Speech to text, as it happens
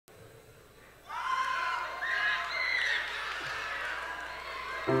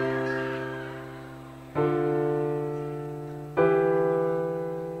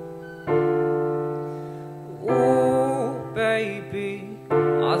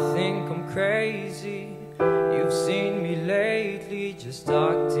crazy. You've seen me lately just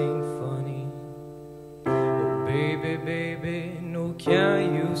acting funny. Oh baby, baby, no,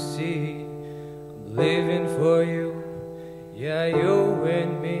 can't you see I'm living for you, yeah, you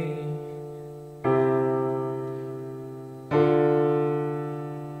and me.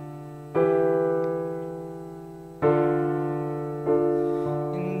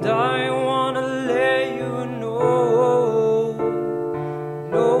 And I wanna let you know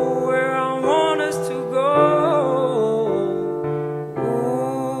where I want us to go.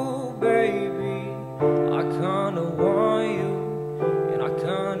 Ooh, baby, I kinda want you, and I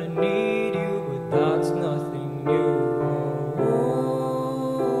kinda need you, but that's nothing new.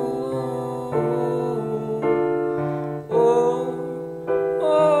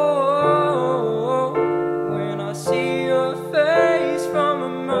 When I see your face from a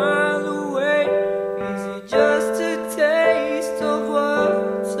mile away, is it just a taste of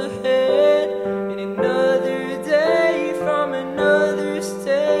what's ahead? And another day from another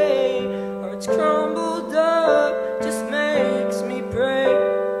state, hearts crumbled up, just makes me pray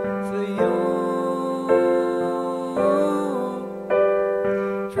for you.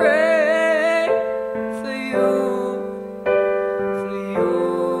 Pray for you, for you.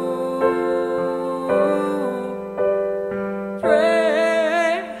 Pray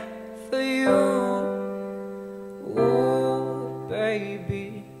for you. Oh, baby,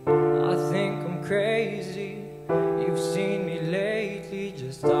 I think I'm crazy. You've seen me lately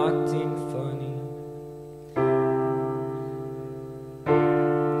just acting funny.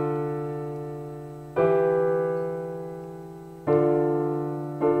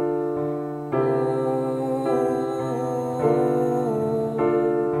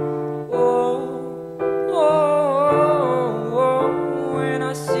 When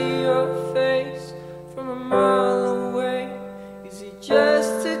I see your face from a mile away, is it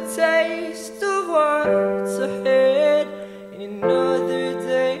just a taste of what's ahead? In another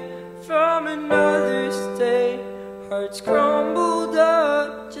day from another state, hearts cry.